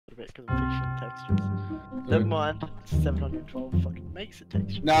it because I'm fixing textures. Never mind, 712 fucking makes a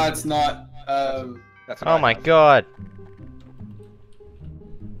texture. No, it's not. That's Oh my god.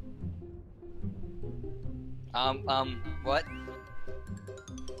 What?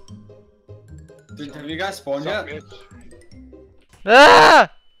 Have you guys spawned yet? Ah!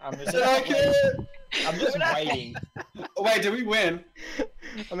 I'm just waiting. Oh, wait, did we win?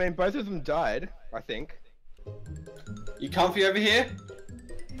 I mean, both of them died, I think. You comfy over here?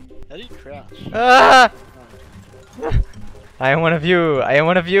 How do you crouch? Ah! I am one of you. I am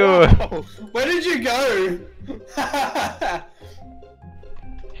one of you. Whoa, where did you go?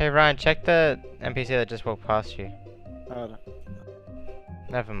 Hey Ryan, check the NPC that just walked past you. Hold on.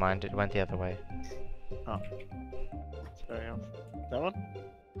 Never mind, it went the other way. Oh. Sorry, that one?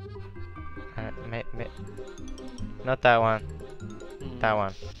 Not that one. That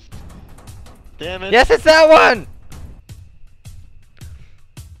one. Damn it. Yes, it's that one!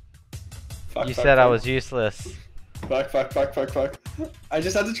 Fuck, You fuck, said I fuck. was useless. Fuck. I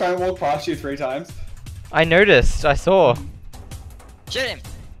just had to try and walk past you 3 times. I noticed. I saw. Shoot him!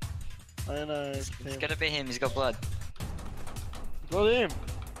 I know. It's gotta be him, he's got blood. Got him.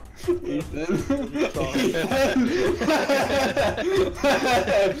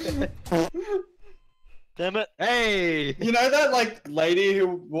 Damn it. Hey! You know that like lady who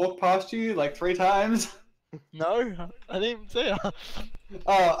walked past you like 3 times? No, I didn't even see her.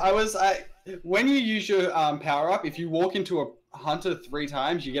 Oh, when you use your power up, if you walk into a hunter 3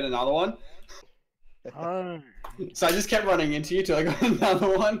 times, you get another one. Oh. So I just kept running into you till I got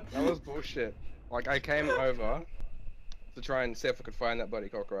another one. That was bullshit. Like, I came over to try and see if I could find that bloody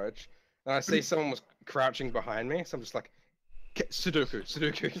cockroach, and I see someone was crouching behind me, so I'm just like, Sudoku.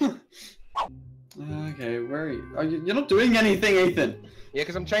 Okay, where are you? Oh, you're not doing anything, Ethan. Yeah,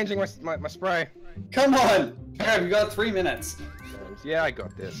 because I'm changing my spray. Come on! Have you got 3 minutes? Yeah, I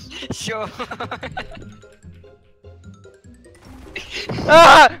got this. Sure.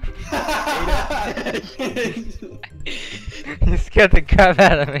 Ah! You scared the crap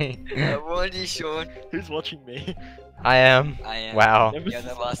out of me. What are you, Sean? Who's watching me? I am. I am. Wow. You're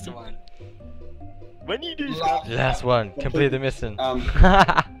the last one. When you do stuff. Last one. Complete the mission.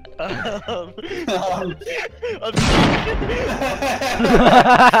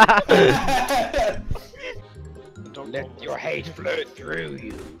 Let your hate flow through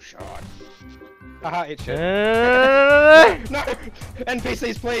you, Sean. Haha, it should. No!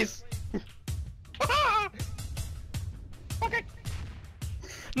 NPCs, please! Okay.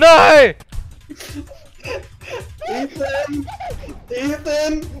 No!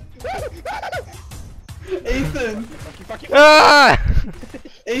 Ethan! Ah!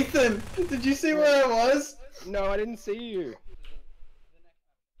 Ethan! Did you see where I was? No, I didn't see you.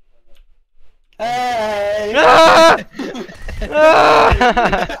 Hey! Ah!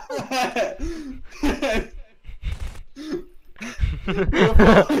 Ah! You were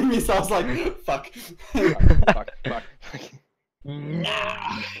following me, so I was like, fuck. Fuck. Uh-oh.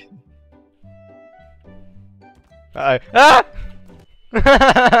 Ah!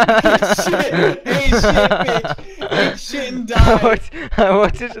 Shit! Hey, shit, bitch! Eat shit and die! I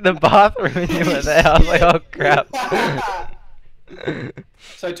walked into the bathroom and you were there. I was like, oh crap.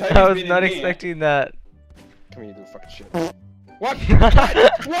 So Toby's I was been not in here. expecting that. Come here, you little fucking shit. What? What?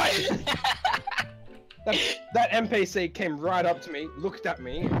 That NPC came right up to me, looked at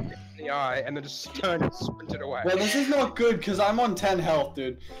me in the eye, and then just turned and sprinted away. Well, this is not good, because I'm on 10 health,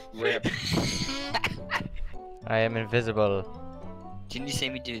 dude. Rip. I am invisible. Didn't you see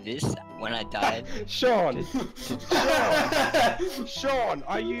me do this when I died? Sean! Sean,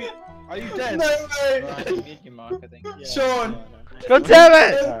 are you dead? No way! Yeah, Sean! no. God damn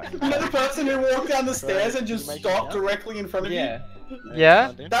it! You know the person who walked down the stairs and just stopped directly in front of you?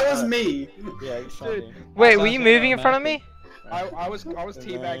 Yeah? That was me! Yeah, you saw me. Wait, were you moving in front of me? I was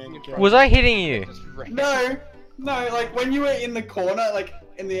teabagging in front Was I hitting you? Just ran. No! No, like when you were in the corner, like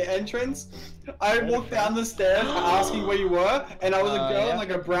in the entrance, I walked down the stairs asking where you were, and I was a girl in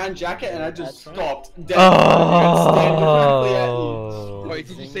like a brown jacket, and I just stopped dead and stared directly at you. Oh. Wait,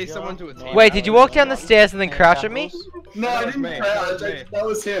 did you see someone do a teabag? Wait, did you walk down the stairs and then crouch at me? No, I didn't me. crouch. That was me. That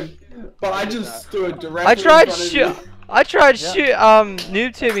was him. But I just stood directly I tried in front shoot. of you. I tried shoot.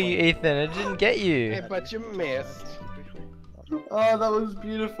 Noob to me, Ethan. It didn't get Yeah, you. but you missed. Oh, that was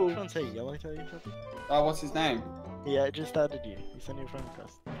beautiful. Which one's he? Yellow tell you something? Oh, what's his name? Yeah, it just added you. He sent you a friend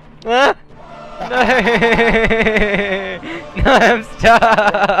request. Ah! No! No, I'm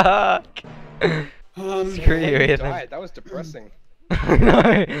stuck. Screw you, Died. Ethan. That was depressing. No,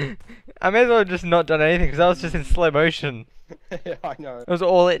 I may as well have just not done anything because I was just in slow motion. Yeah, I know. It was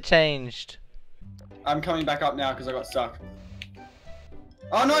all it changed. I'm coming back up now because I got stuck.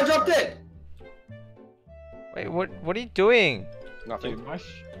 Oh no, I dropped it! Wait, what are you doing? Nothing.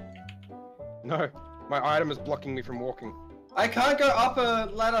 No, my item is blocking me from walking. I can't go up a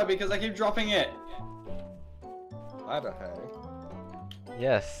ladder because I keep dropping it. Ladder, hey.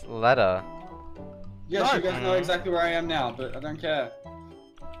 Yes, ladder. Yes, No. you guys know exactly where I am now, but I don't care.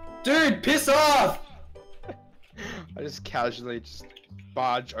 Dude, piss off! I just casually just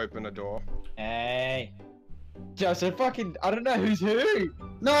barge open a door. Hey. Just a fucking, I don't know who's who.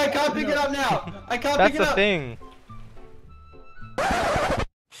 No, I can't pick it up now! I can't That's pick it the up! thing.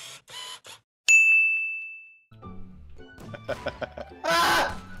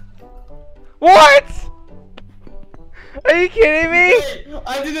 Ah! What? Are you kidding me? Wait,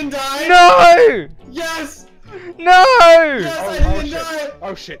 I didn't die! No! Yes! No! Yes, I didn't shit. die!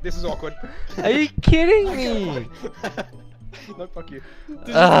 Oh shit, this is awkward. Are you kidding me? No, fuck you. Did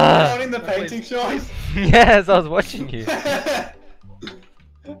you Ah. in the painting shop? Yes, I was watching you. How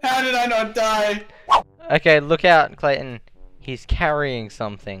did I not die? Okay, look out, Clayton. He's carrying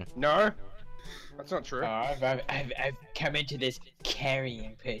something. No, that's not true. I've come into this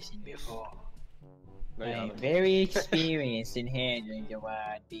carrying person before. No, you I'm haven't. very experienced in handling the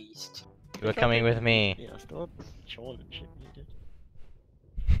wild beast. You are coming with me. Yeah, I still have Sean and shit. You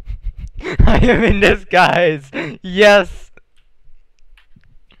did. I am in disguise. Yes.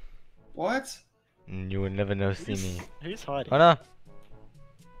 What? You will never know see me. Who's hiding? Oh no.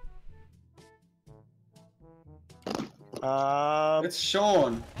 It's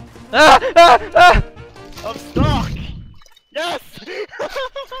Sean. Ah! Ah! Ah! I'm stuck! Yes!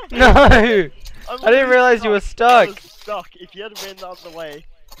 No! I didn't realize you were I stuck. was stuck. If you had ran the other way,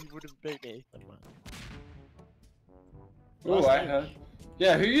 you would have beat me. Never mind. Oh, I heard.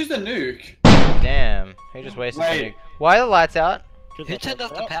 Yeah, who used a nuke? Damn. Who just wasted the Wait. nuke? Why are the lights out? Who turned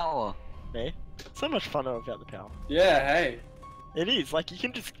off the power? Me. So much funner without the power. Yeah, hey. It is, like, you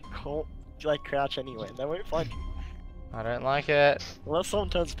can just crouch anywhere and they won't find you. I don't like it. Unless someone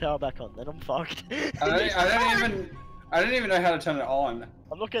turns the power back on, then I'm fucked. I don't even know how to turn it on.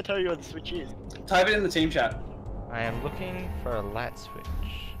 I'm not gonna tell you where the switch is. Type it in the team chat. I am looking for a light switch.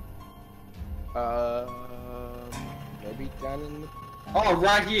 Maybe down in the... Oh,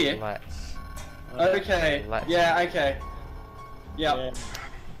 right here. Lights. Okay. Light Yeah, okay. Yep. Yeah.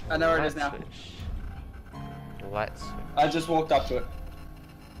 I know where it is Light now. switch. Light switch. I just walked up to it.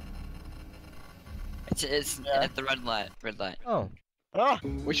 It's Yeah. at the red light. Red light. Oh. Ah!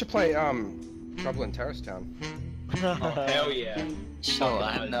 We should play Trouble in Terrace Town. Oh, hell yeah. Sure,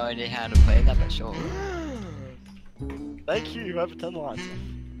 I have no idea how to play that, but sure. Thank you, whoever turned the lights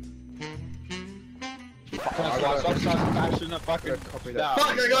Fashion a fucking Copy that.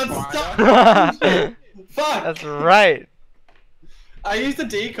 Fuck, I got stuck! Fuck! That's right. I used a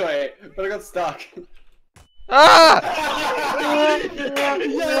decoy, but I got stuck. Ah!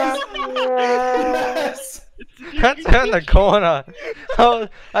 Yes! Can't turn the corner.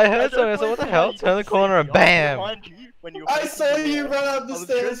 I heard something. I said, "What the hell?" Turn the corner and bam. I saw you run up the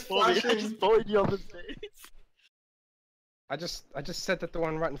stairs I flashing. just saw you on the stairs. I just said that the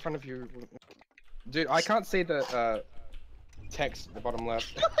one right in front of you. Dude, I can't see the text at the bottom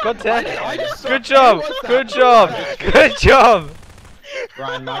left. God damn. I just saw- Good job. What's that? Good What job. was that? Good job.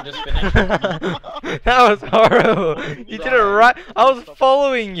 Brian, mine just finished. That was horrible. You did it right. I was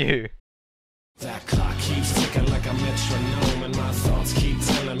following you. That clock keeps ticking like a metronome, and my thoughts keep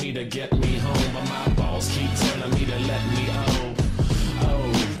telling me to get me home, but my balls keep telling me to let me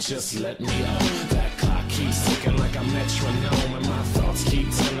just let me That clock keeps ticking like a metronome, and my thoughts keep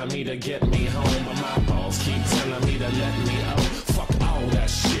telling me to get me home, but my balls keep telling me to let me Fuck all that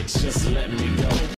shit, just let me go.